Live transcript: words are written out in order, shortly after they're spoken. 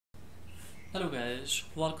Hello guys,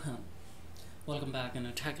 welcome back in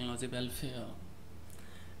a technology welfare.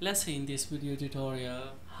 Let's see in this video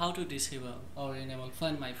tutorial how to disable or enable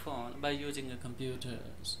Find My Phone by using a computer.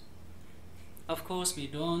 Of course, we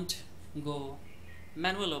don't go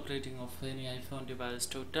manual operating of any iPhone device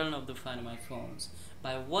to turn off the Find My Phones.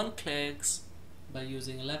 By one clicks, by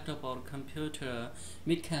using a laptop or computer,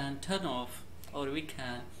 we can turn off or we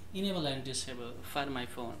can enable and disable Find My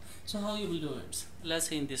Phone. So how you will do it? Let's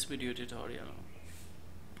see in this video tutorial.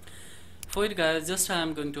 For it guys, just I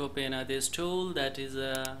am going to open this tool, that is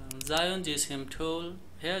a Zion GSM tool.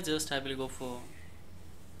 Here just I will go for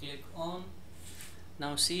click on.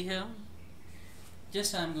 Now see here,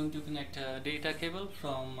 just I am going to connect a data cable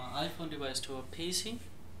from iPhone device to a PC.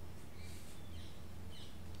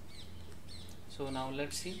 So now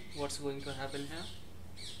let's see what's going to happen here.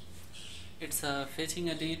 It's fetching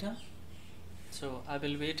a data, so I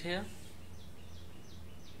will wait here.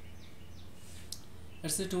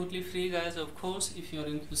 It's totally free guys. Of course, if you are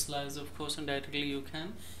in Slides, of course, and directly you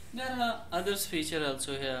can. There are others feature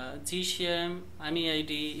also here, GCM,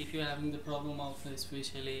 MEID. If you are having the problem of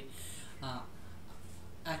especially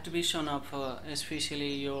activation of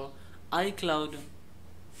especially your iCloud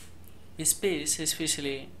space,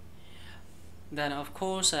 especially, then of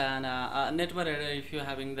course, and network error if you're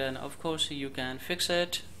having, then of course you can fix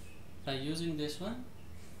it by using this one,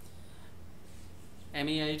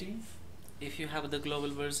 MEID. If you have the global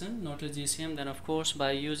version, not a GCM, then of course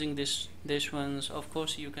by using this ones, of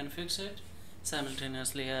course you can fix it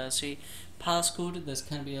simultaneously. See, passcode, this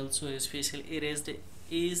can be also especially erased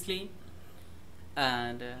easily,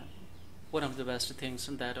 and one of the best things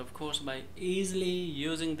that of course by easily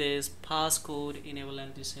using this passcode, enable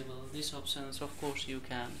and disable these options, of course you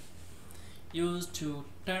can use to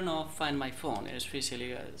turn off Find My Phone,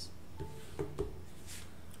 especially guys.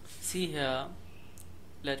 See here,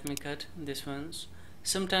 let me cut this ones.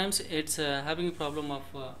 Sometimes it's having a problem of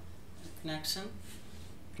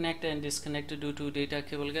connect and disconnect due to data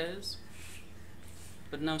cable guys.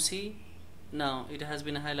 But now see, now it has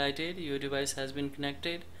been highlighted, your device has been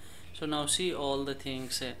connected. So now see all the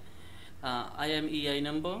things, IMEI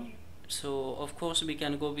number. So of course we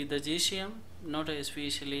can go with the GCM, not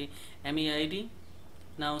especially MEID.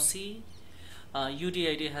 Now see,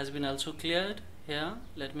 UDID has been also cleared here.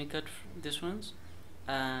 Let me cut this ones,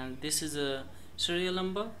 and this is a serial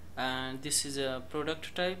number, and this is a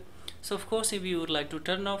product type. So of course if you would like to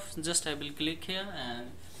turn off, just I will click here,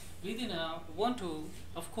 and within 1 to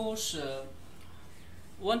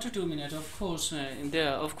 2 minutes, of course, in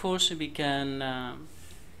there, of course we can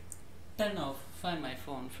turn off Find My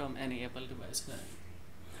Phone from any Apple device.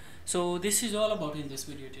 So this is all about in this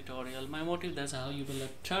video tutorial. My motive, that's how you will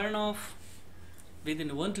turn off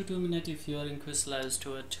within 1 to 2 minutes. If you are in crystallized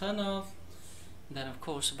to a turn off, then of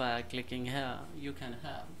course by clicking here you can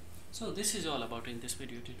have. So this is all about in this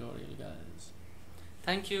video tutorial guys.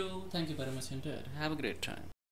 Thank you very much indeed. Have a great time.